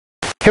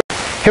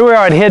Here we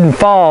are at Hidden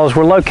Falls.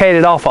 We're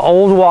located off of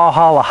Old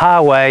Walhalla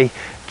Highway,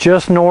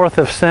 just north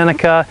of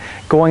Seneca,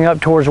 going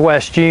up towards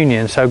West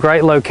Union. So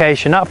great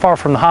location, not far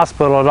from the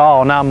hospital at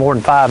all, not more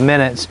than 5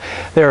 minutes.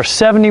 There are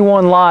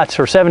 71 lots,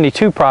 or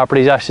 72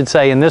 properties I should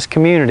say, in this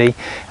community.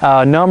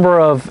 A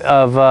number of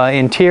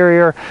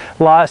interior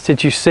lots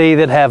that you see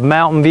that have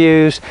mountain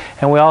views,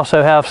 and we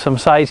also have some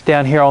sites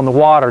down here on the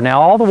water.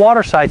 Now all the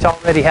water sites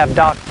already have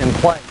docks in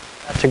place.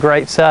 That's a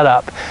great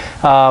setup.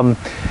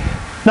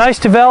 Nice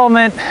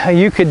development.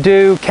 You could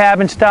do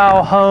cabin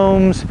style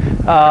homes,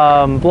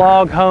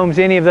 log homes,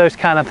 any of those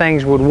kind of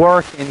things would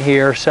work in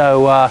here.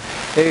 So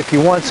if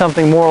you want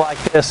something more like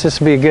this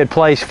would be a good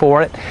place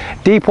for it.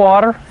 Deep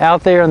water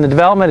out there in the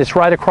development. It's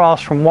right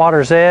across from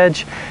water's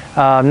edge.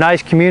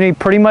 Nice community,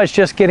 pretty much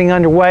just getting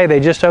underway.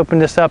 They just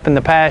opened this up in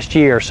the past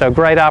year, so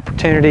great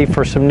opportunity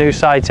for some new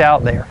sites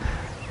out there.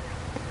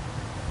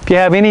 If you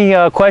have any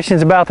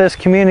questions about this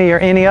community or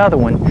any other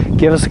one,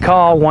 give us a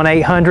call,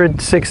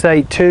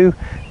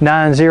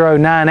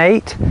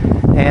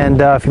 1-800-682-9098. And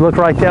if you look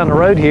right down the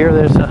road here,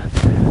 there's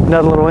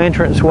another little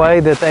entrance way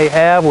that they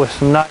have with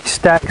some nice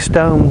stacked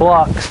stone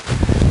blocks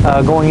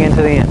going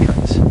into the entrance.